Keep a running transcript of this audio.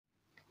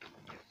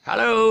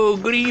Hello,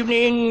 good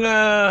evening,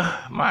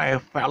 my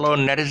fellow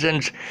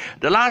netizens.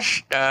 The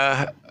last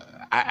time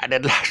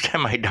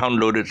I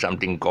downloaded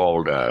something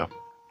called,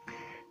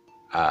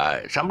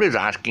 somebody's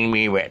asking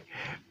me when,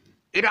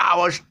 I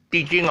was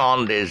teaching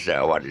on this,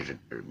 what is it,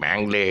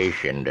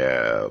 Manglish and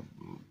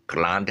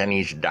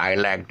Kelantanese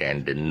dialect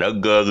and the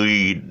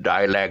Nagari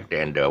dialect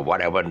and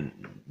whatever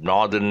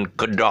Northern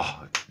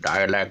Kedah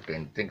dialect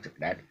and things like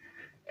that.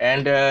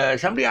 And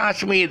somebody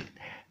asked me,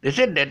 they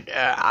said that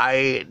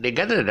they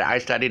gathered that I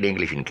studied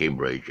English in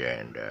Cambridge,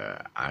 and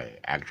I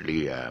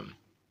actually, uh,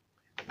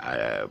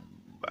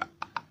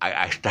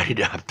 I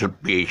studied up to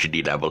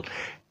PhD level.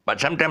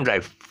 But sometimes I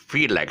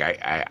feel like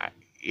I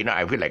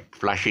feel like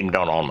flushing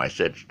down all my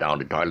certs down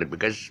the toilet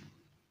because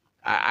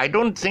I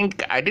didn't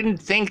think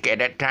at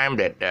that time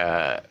that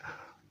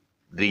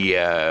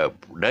the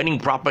learning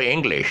proper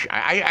English.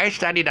 I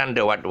studied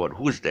under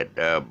who's that?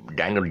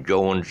 Daniel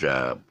Jones,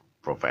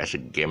 Professor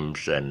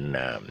Gimson,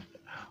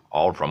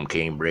 all from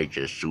Cambridge,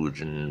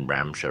 Susan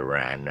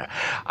Ramsaran.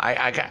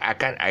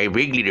 I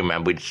vaguely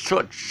remember it's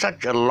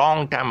such a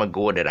long time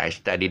ago that I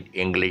studied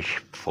English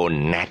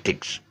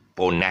phonetics,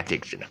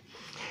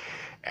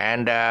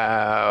 and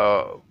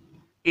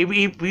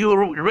if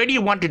you really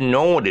want to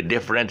know the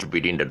difference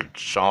between the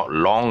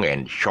long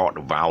and short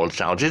vowel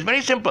sounds, it's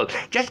very simple.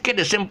 Just get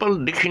a simple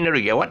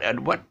dictionary.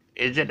 What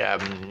is it?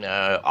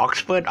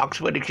 Oxford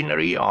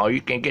dictionary, or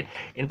you can get.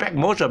 In fact,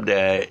 most of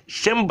the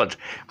symbols.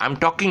 I'm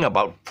talking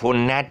about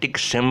phonetic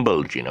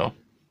symbols.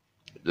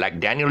 Like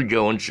Daniel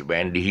Jones,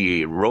 when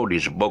he wrote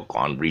his book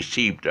on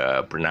received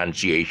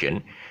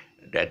pronunciation.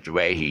 That's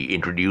where he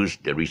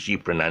introduced the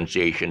received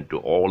pronunciation to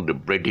all the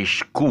British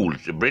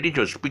schools. The British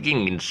were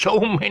speaking in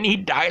so many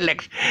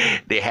dialects.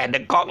 They had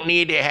the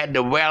Cockney, they had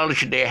the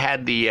Welsh, they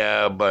had the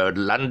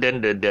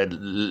London, the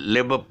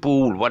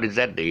Liverpool. What is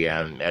that? The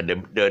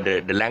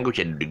language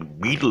that the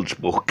Beatles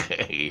spoke.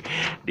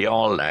 They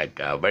all like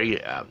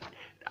very.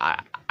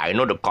 I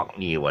know the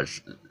Cockney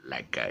was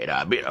like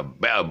a bit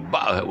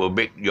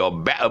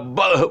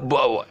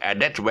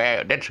and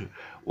that's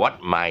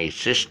what my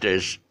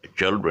sister's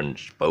children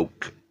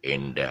spoke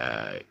in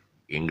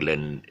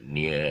England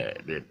near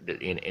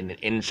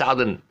in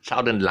southern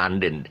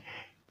London.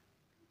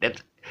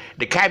 That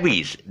the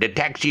cabbies, the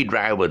taxi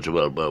drivers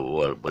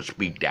will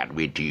speak that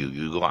way to you.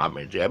 You go up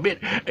and say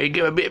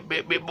give a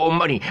bit more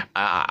money.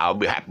 I'll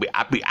be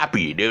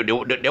happy. There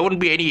won't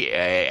be any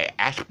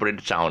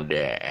aspirate sound.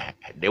 There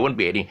won't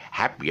be any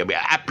happy. I'll be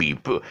happy.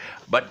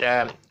 But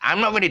I'm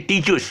not going to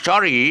teach you.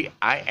 Sorry,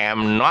 I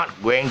am not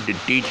going to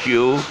teach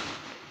you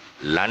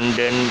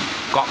London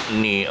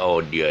Cockney.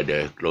 Oh dear,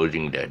 they're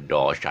closing the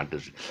door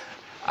shutters.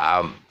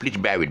 Please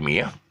bear with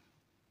me.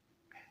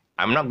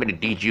 I'm not going to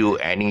teach you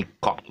any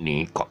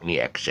Cockney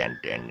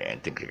accent and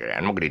things like that.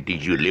 I'm not going to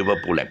teach you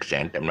Liverpool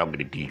accent. I'm not going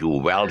to teach you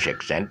Welsh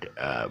accent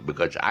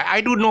because I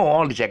do know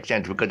all these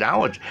accents because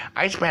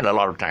I spent a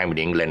lot of time in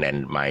England,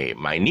 and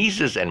my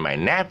nieces and my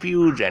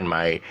nephews and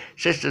my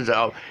sisters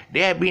they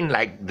have been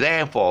like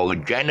there for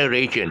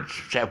generations.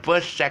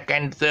 First,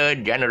 second,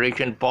 third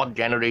generation, fourth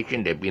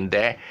generation, they've been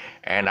there,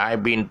 and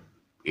I've been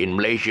in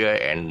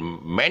Malaysia, and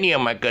many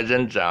of my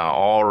cousins are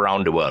all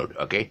around the world.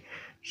 Okay.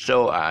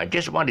 So I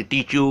just want to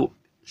teach you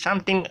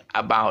something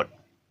about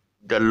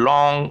the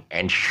long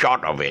and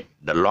short of it.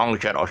 The long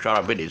short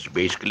of it is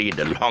basically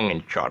the long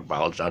and short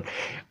vowel sound.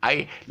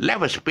 I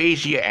left a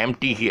space here,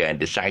 empty here, and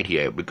the side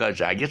here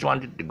because I just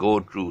wanted to go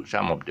through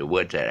some of the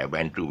words that I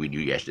went through with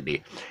you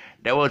yesterday.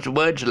 There was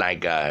words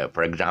like,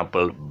 for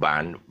example,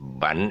 bun,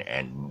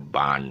 and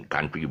barn,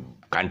 country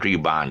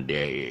barn.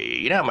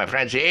 My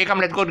friends say, hey, come,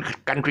 let's go to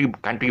country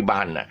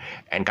barn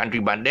and country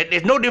barn.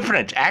 There's no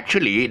difference.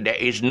 Actually, there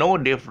is no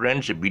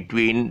difference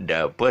between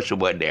the first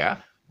word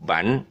there,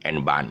 bun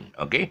and barn.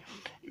 Okay,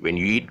 when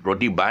you eat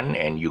roti bun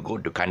and you go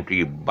to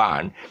country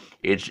barn,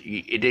 there's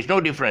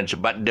no difference.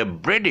 But the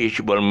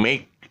British will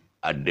make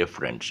a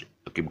difference.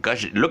 Okay,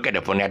 because look at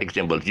the phonetic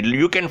symbols.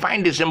 You can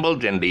find the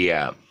symbols in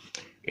the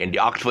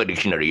Oxford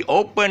Dictionary.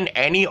 Open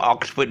any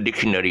Oxford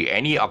Dictionary,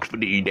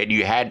 that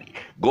you had.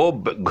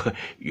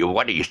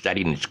 What you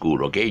studied in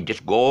school, okay?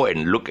 Just go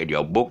and look at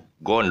your book.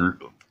 Go and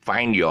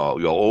find your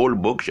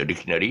old books, your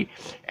dictionary,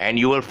 and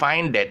you will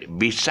find that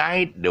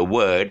beside the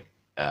word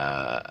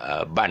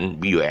bun,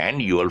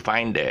 B-U-N, you will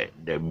find the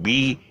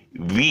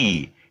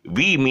B-V.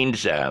 V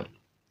means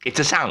it's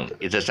a sound,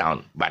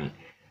 bun.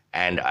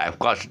 And of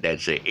course,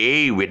 there's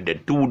a with the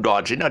two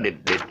dots.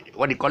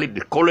 What do you call it?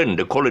 The colon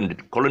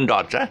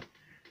dots, huh?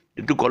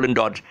 The two colon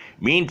dots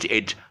means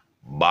it's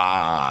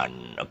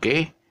barn,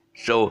 okay?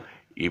 So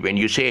when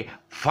you say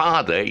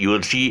father, you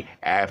will see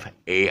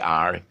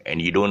F-A-R,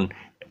 and you don't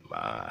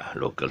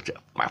local,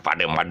 my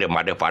father,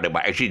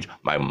 but actually it's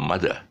my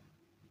mother.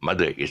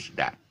 Mother is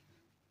that,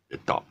 the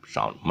top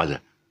sound, mother.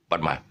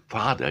 But my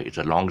father is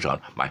a long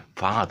sound, my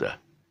father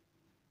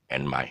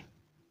and my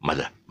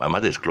mother. My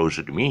mother is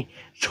closer to me,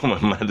 so my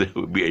mother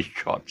would be a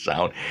short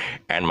sound,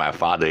 and my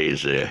father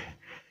is,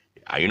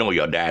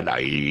 your dad,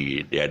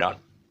 they're not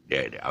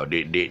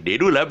They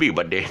do love you,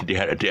 but they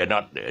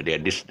are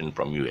distant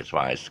from you as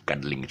far as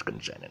cuddling is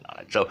concerned and all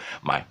that. So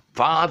my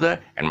father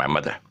and my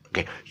mother.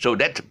 Okay, so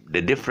that's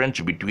the difference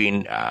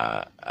between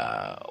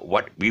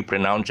what we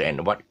pronounce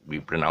and what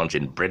we pronounce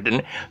in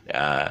Britain.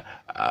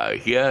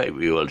 Here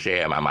we will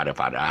say my mother,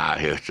 father.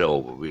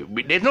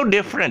 There's no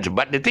difference.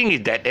 But the thing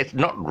is that it's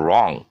not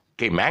wrong.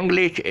 Okay,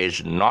 Manglish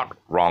is not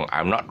wrong.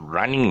 I'm not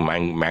running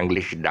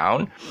Manglish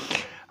down.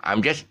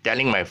 I'm just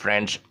telling my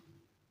friends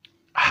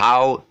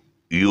how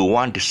you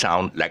want to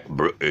sound like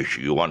British.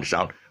 You want to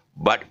sound,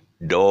 but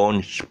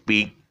don't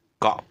speak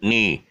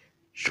Cockney.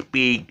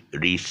 Speak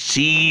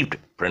received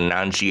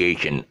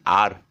pronunciation,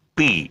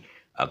 RP.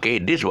 Okay,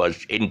 this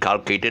was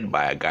inculcated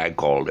by a guy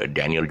called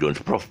Daniel Jones,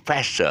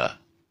 Professor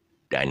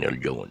Daniel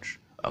Jones,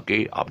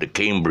 okay, of the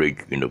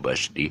Cambridge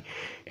University.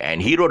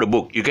 And he wrote a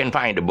book. You can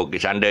find the book.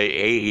 It's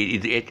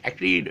it's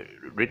actually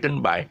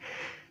written by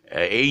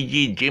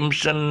A.G.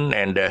 Jimson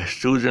and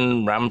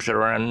Susan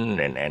Ramsaran,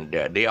 and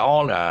they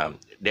all,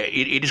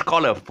 it is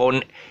called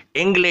a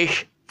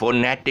English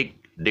phonetic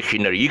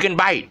dictionary. You can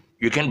buy it.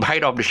 You can buy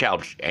it off the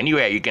shelves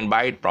anywhere. You can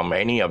buy it from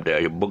any of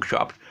the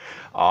bookshops,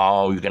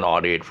 or you can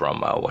order it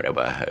from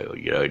whatever,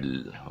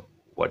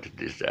 what is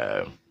this,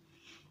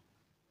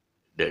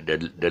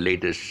 the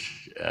latest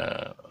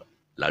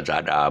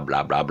Lazada,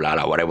 blah, blah, blah,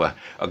 blah, whatever.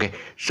 Okay,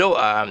 so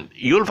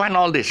you'll find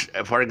all this.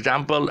 For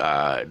example,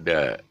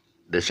 the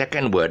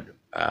second word,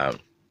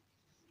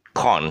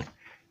 corn,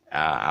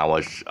 I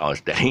was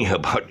telling you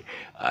about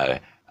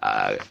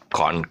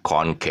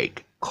corn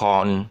cake.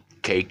 Corn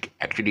cake,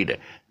 actually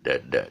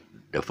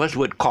the first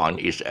word corn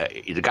is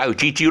the guy who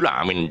cheats you lah.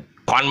 I mean,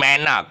 con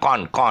man lah,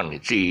 con.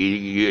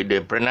 See,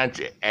 the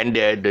pronounce and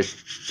the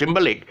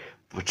symbol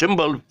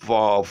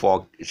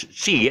for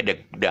C,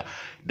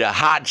 the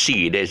hard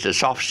C. There's a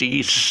soft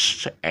C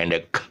and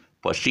a K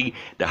for C.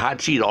 The hard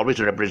C is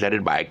always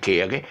represented by a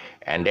K. Okay,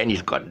 and then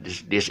he's got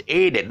this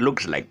A that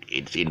looks like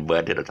it's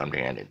inverted or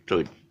something like that.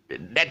 So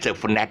that's a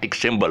phonetic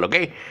symbol,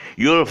 okay?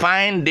 You'll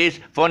find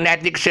this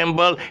phonetic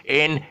symbol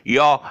in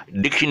your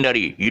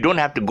dictionary. You don't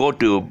have to go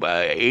to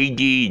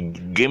A.G.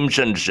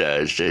 Gimson's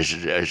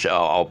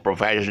or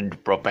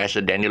Professor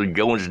Daniel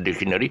Jones'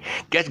 dictionary.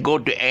 Just go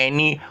to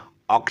any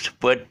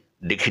Oxford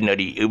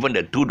dictionary, even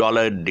the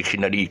 $2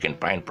 dictionary you can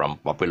find from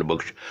popular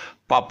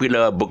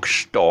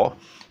bookstore.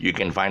 You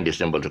can find the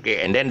symbols,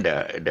 okay? And then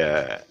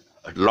the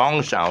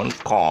long sound,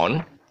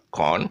 corn.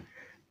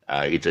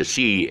 It's a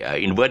C,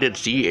 inverted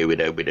C with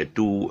a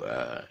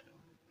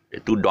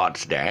two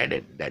dots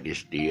there. That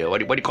is the what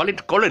do you call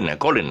it? Colon.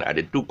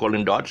 The two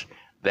colon dots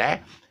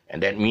there,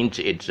 and that means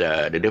it's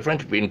the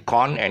difference between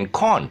corn and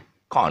corn.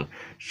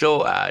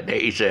 So there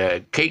is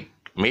a cake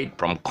made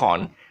from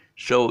corn.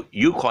 So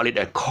you call it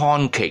a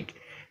corn cake.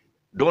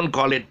 Don't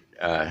call it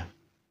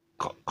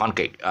corn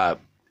cake.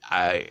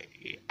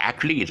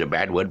 Actually, it's a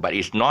bad word, but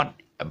it's not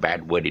a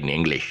bad word in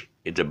English.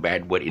 It's a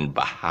bad word in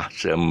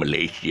Bahasa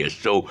Malaysia.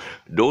 So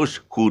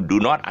those who do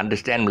not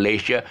understand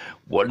Malaysia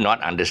will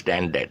not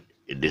understand that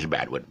this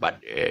bad word.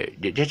 But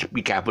just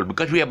be careful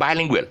because we are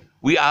bilingual.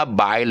 We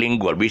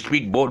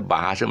speak both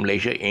Bahasa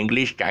Malaysia,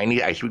 English,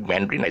 Chinese. I speak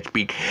Mandarin. I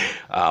speak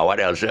what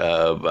else?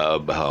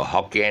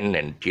 Hokkien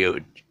and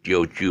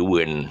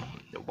Teochew and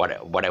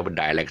whatever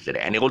dialects there.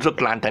 And also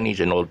Kelantanese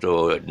and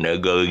also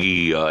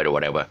Negeri or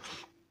whatever.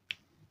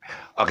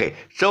 Okay,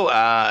 so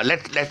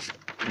let's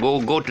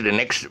go to the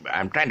next.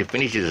 I'm trying to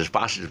finish this as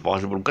fast as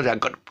possible because I've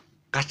got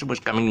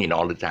customers coming in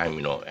all the time,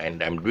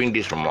 and I'm doing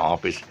this from my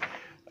office.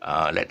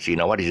 Let's see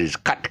now. What is this?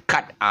 Cut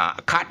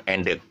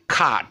and the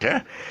cart.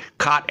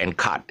 Cart and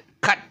cut.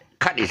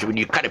 Cut is when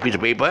you cut a piece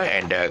of paper,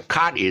 and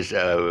cart is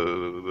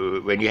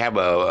when you have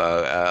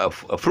a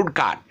fruit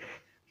cart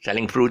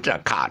selling fruits. A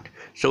cart.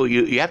 So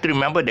you have to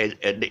remember that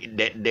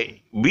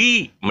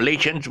we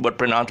Malaysians would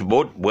pronounce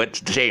both words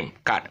the same.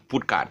 Cart,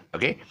 food cart.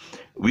 Okay.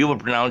 We will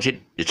pronounce it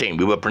the same.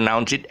 We will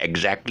pronounce it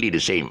exactly the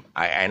same.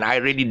 I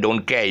really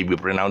don't care if you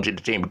pronounce it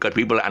the same because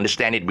people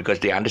understand it because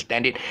they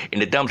understand it in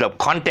the terms of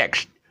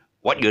context.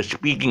 What you're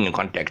speaking in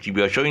context. If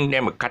you're showing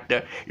them a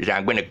cutter, you say,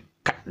 I'm going to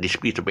cut this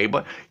piece of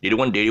paper. They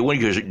don't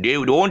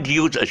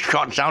use a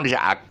short sound. They say,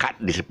 I'll cut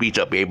this piece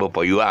of paper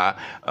for you.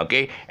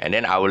 Okay? And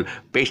then I will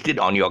paste it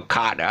on your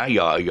card,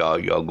 your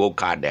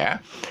go-card there.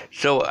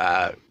 So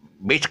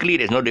basically,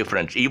 there's no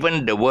difference.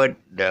 Even the word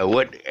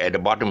at the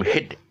bottom,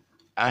 hit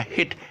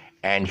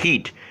and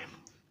heat,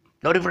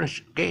 no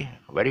difference. Okay,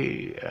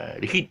 very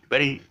the heat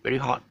very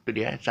hot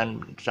today.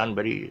 Sun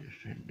very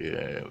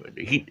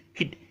the heat,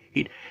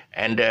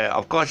 and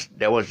of course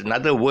there was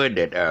another word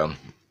that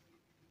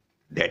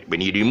that when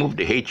you remove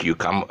the H you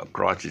come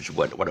across this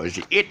word. What was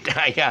it? It.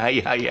 Yeah.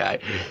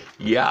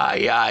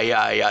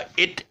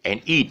 It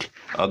and eat.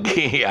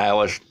 Okay, I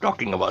was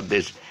talking about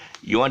this.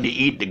 You want to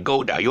eat the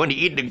goat? You want to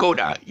eat the goat?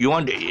 You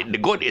want the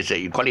goat is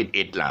you call it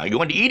it lah. You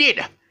want to eat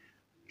it?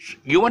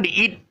 You want to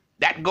eat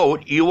that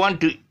goat, you want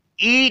to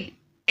eat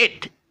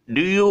it.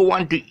 Do you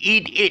want to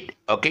eat it?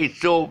 Okay,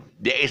 so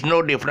there is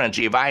no difference.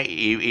 If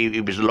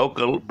it's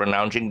local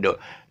pronouncing the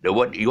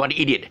word, you want to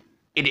eat it.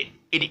 Eat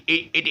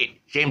it.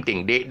 Same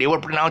thing. They will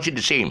pronounce it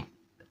the same.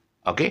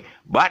 Okay,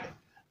 but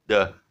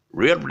the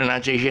real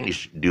pronunciation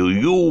is, do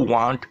you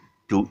want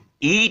to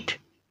eat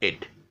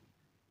it?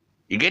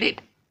 You get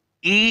it?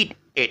 Eat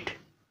it.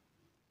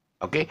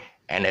 Okay,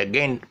 and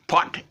again,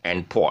 pot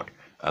and port.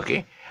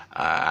 Okay,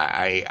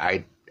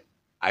 I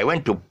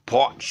went to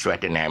Port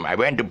Swettenham. I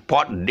went to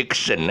Port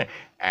Dickson,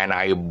 and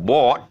I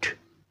bought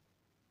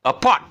a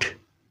pot,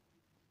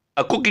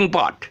 a cooking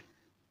pot.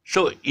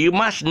 So you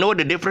must know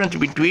the difference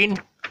between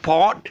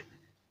port,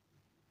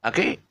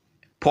 okay,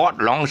 port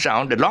long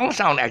sound. The long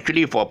sound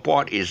actually for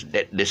port is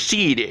that the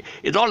C.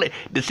 It's all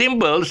the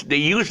symbols. They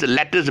use the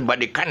letters,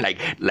 but they can't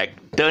like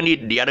turn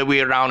it the other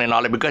way around and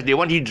all that, because they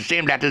want to use the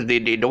same letters.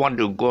 They don't want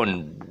to go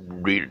and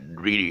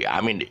really.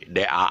 I mean,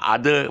 there are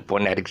other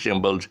phonetic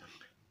symbols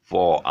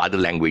for other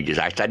languages.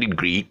 I studied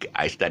Greek.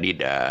 I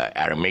studied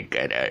Aramaic.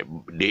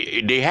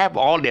 They have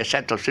all their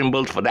sets of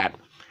symbols for that.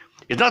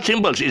 It's not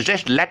symbols. It's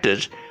just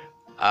letters.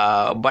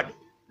 But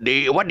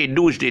what they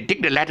do is they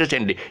take the letters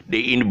and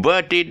they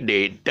invert it,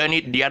 they turn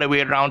it the other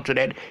way around, so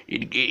that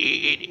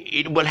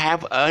it will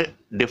have a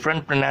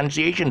different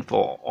pronunciation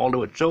for all the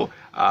words. So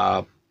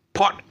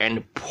pot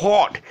and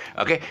port.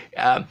 Okay,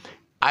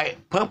 I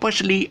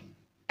purposely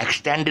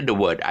extended the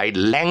word. I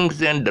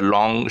lengthened the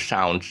long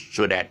sounds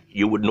so that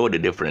you would know the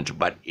difference.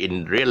 But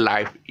in real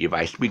life, if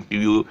I speak to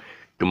you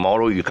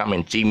tomorrow, you come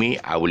and see me,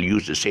 I will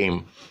use the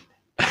same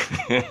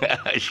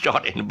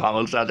short and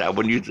vowel sounds. I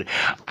wouldn't use.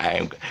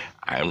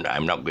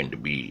 I'm not going to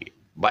be.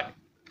 But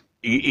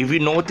if you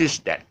notice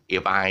that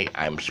if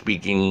I'm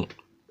speaking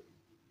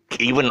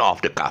even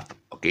off the cuff,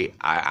 okay,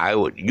 I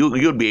would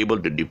you'll be able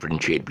to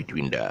differentiate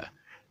between the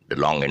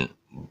long and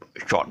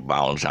short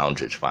vowel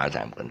sounds as far as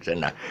I'm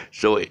concerned.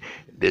 So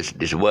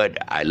this word,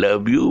 I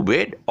love you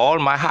with all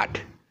my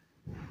heart.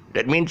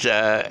 That means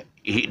the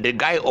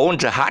guy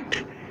owns a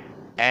hut,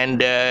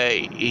 and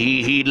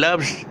he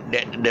loves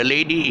the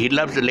lady. He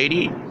loves the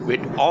lady with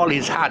all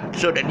his heart.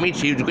 So that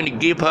means he's going to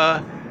give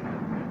her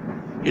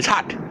his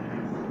heart,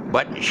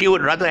 but she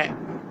would rather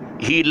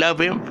he love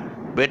him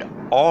with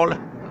all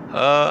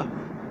her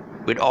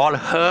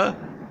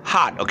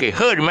heart. Okay,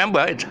 her.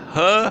 Remember, it's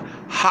her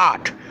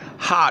heart.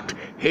 Heart,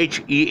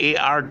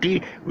 Heart,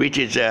 which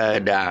is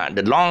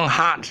the long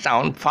heart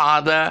sound.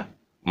 Father,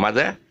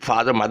 mother.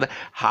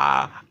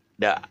 Ha.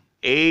 The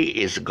A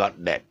is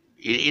got that.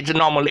 It's a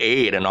normal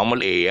A,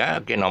 yeah?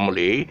 Okay, normal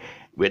A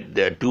with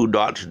the two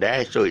dots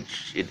there. So it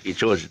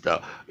shows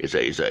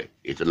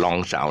it's a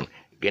long sound.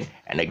 Again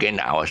and again,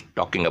 I was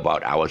talking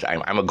about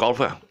I'm a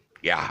golfer.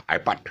 Yeah, I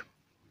putt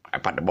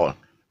the ball.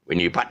 When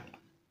you putt,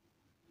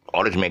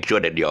 always make sure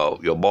that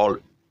your ball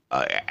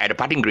at the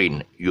putting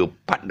green, you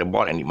putt the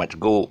ball and it must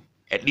go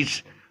at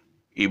least.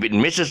 If it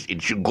misses,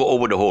 it should go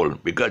over the hole,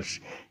 because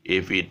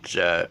if it's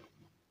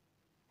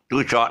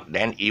too short,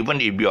 then even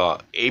if you're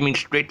aiming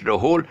straight to the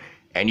hole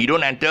and you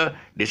don't enter,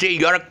 they say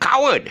you're a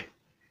coward.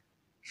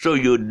 So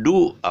you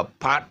do a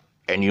putt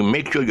and you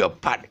make sure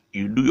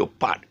you do your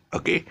putt,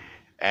 okay?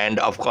 And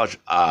of course,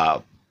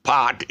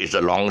 putt is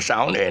a long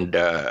sound, and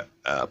the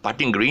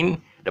putting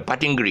green,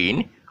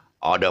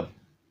 or the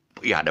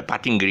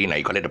putting green,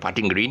 I call it the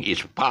putting green,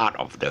 is part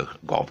of the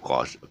golf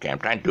course. Okay, I'm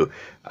trying to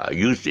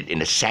use it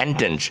in a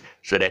sentence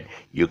so that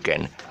you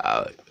can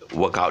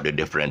work out the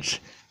difference.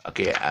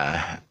 Okay,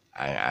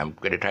 I'm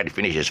going to try to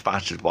finish as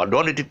fast as possible.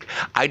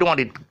 I don't want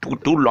it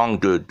too long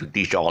to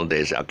teach all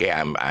this. Okay,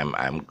 I'm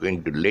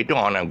going to later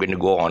on. I'm going to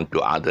go on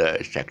to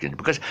other sections,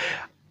 because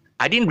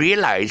I didn't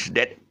realize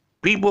that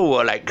people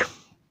were like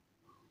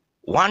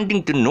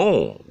wanting to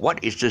know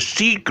what is the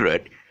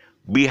secret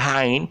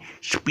behind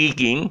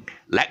speaking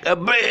like a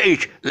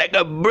British.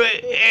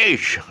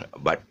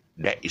 But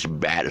that is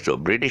bad. So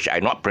British,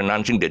 I'm not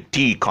pronouncing the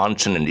T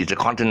consonant. It's a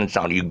consonant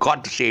sound. You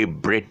got to say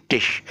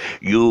British.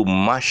 You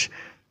must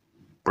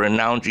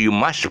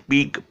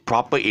speak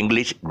proper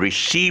English,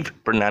 receive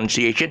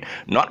pronunciation,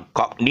 not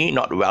Cockney,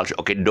 not Welsh.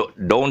 Okay,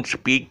 don't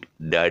speak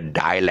the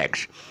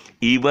dialects.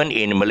 Even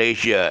in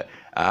Malaysia,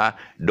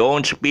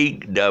 don't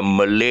speak the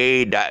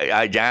Malay.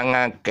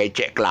 Jangan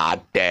kecek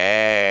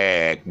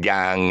Kelantan.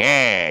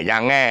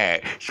 Jangan.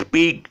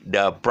 Speak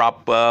the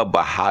proper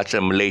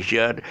Bahasa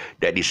Malaysia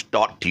that is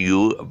taught to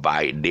you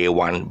by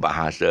Dewan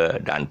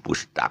Bahasa dan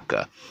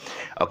Pustaka.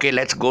 Okay,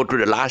 let's go to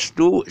the last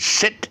two.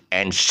 Sit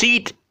and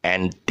seat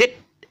and tit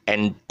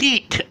and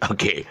teat.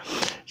 Okay,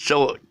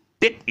 so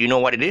tit, you know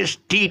what it is?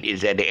 Teat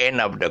is at the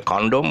end of the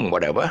condom,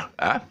 whatever.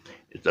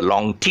 It's a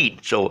long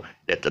teat, so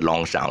that's a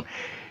long sound.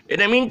 In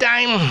the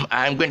meantime,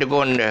 I'm going to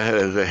go and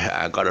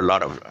I got a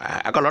lot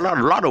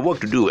of work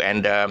to do,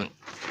 and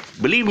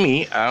believe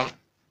me,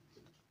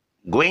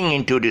 going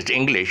into this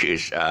English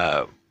is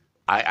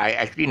I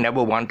actually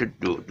never wanted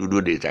to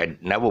do this. I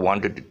never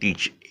wanted to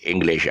teach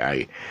English.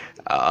 A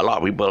lot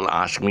of people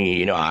ask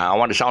me, I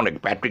want to sound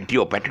like Patrick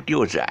Teo. Patrick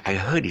Teo is, I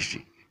heard he's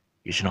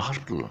in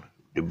hospital,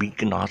 the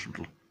Beacon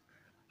Hospital.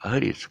 I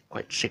heard he's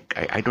quite sick.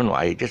 I don't know.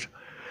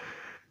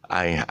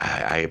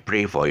 I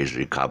pray for his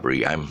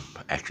recovery. I'm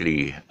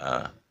actually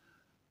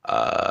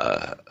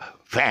uh,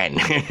 fan.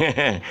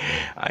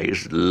 I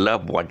used to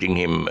love watching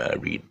him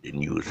read the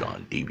news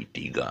on TV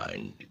Tiga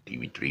and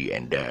TV3,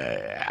 and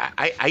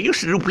I used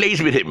to do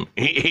plays with him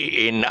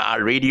in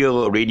our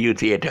radio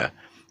theater.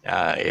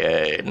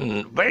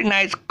 Very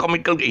nice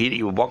comical.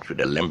 He walks with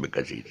a limp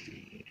because he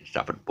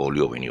suffered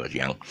polio when he was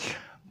young.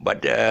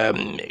 But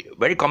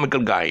very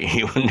comical guy.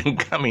 He would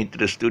come into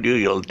the studio.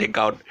 He'll take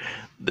out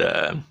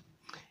the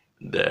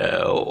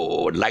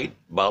light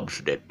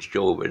bulbs that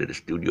show whether the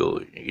studio,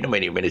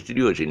 when the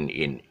studio is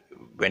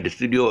when the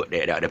studio,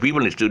 the people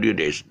in the studio,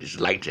 there's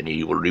lights, and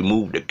he will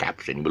remove the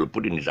caps and he will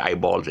put in his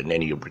eyeballs, and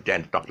then he'll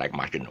pretend to talk like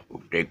Martian.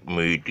 Take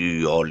me to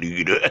your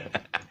leader.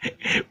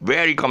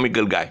 Very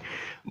comical guy.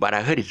 But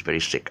I heard he's very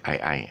sick.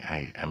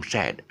 I'm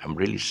sad. I'm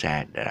really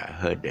sad that I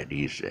heard that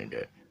he's in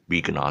the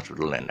Beacon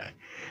Hospital, and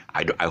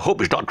I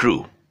hope it's not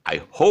true.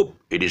 I hope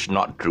it is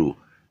not true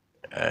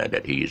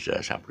that he is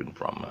suffering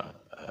from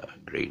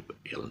grave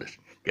illness.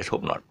 Just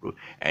hope not true.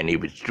 And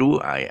if it's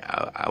true, I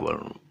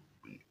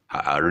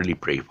really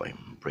pray for him.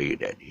 Pray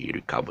that he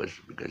recovers,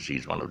 because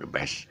he's one of the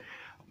best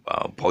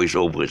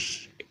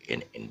voiceovers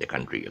in the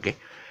country. Okay.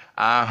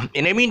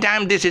 In the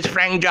meantime, this is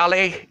Frank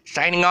Jolly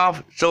signing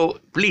off. So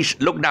please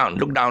look down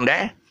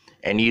there,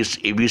 and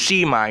if you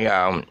see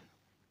my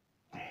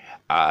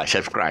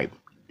subscribe,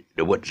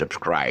 the word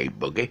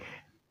subscribe, okay,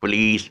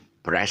 please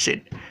press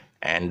it.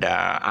 And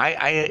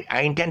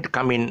I intend to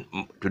come in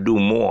to do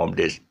more of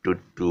this, to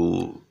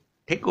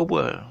take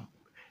over.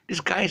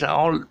 These guys are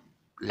all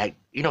like,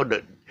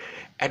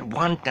 at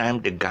one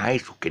time, the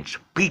guys who can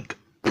speak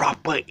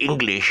proper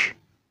English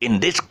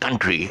in this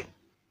country,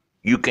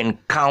 you can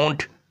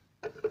count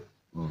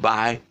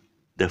by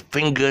the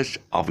fingers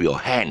of your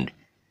hand.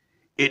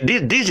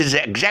 This is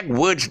the exact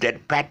words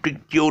that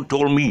Patrick Teo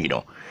told me,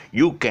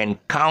 You can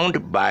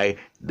count by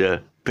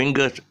the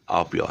fingers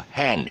of your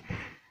hand.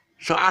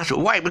 So I asked,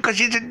 why? Because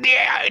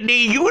they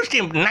used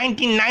him.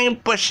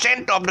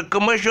 99% of the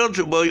commercials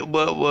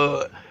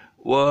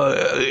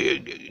were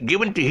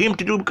given to him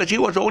to do, because he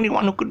was the only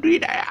one who could do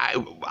it.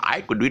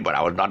 I could do it, but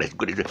I was not as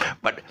good as him.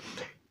 But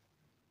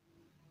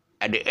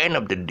at the end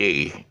of the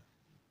day,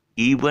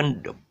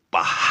 even the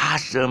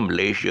Bahasa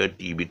Malaysia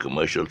TV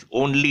commercials,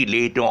 only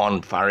later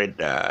on Farid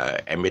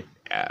Emir,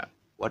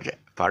 what's it?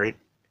 Farid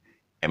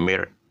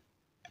Emir,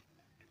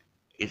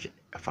 is it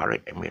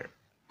Farid Emir?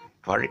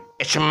 Farid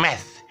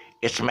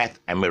Ismath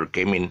Emir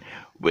came in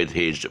with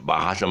his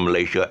Bahasa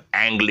Malaysia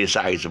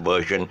anglicized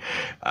version,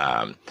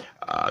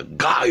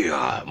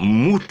 Gaya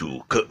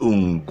Mutu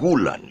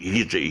Keunggulan.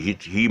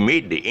 He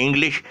made the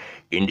English,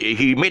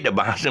 he made the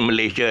Bahasa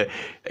Malaysia,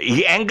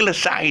 he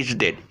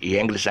anglicized it,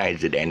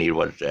 and it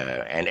was,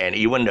 and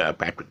even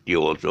Patrick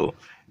Teo also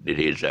did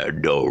his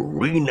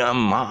Dorina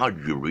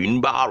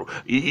Margarine Bar.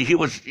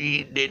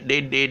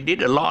 They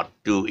did a lot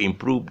to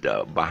improve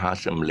the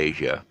Bahasa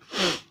Malaysia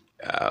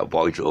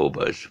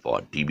voiceovers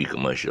for TV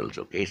commercials.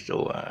 Okay,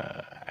 so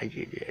I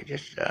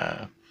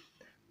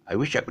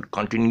wish I could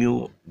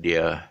continue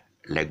their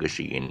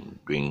legacy in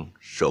doing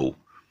so,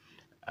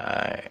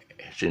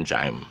 since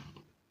I'm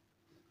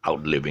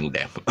outliving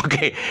them.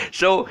 Okay,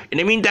 so in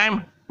the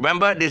meantime,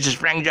 remember, this is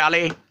Frank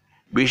Jolly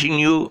wishing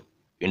you,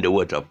 in the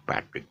words of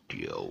Patrick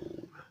Teo,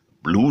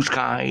 blue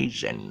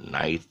skies and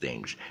nice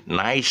things.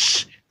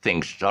 Nice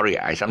things. Sorry,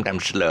 I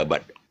sometimes slur,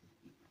 but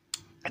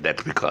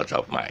that's because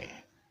of my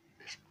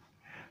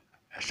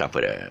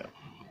suffered a,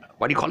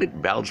 what do you call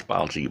it, Bell's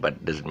palsy, but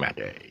it doesn't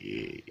matter.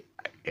 I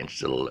can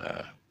still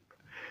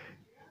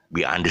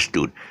be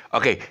understood.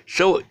 Okay,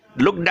 so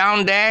look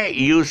down there,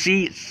 you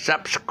see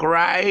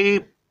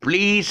subscribe.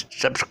 Please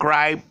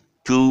subscribe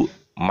to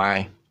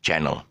my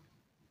channel.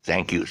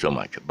 Thank you so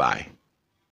much. Bye.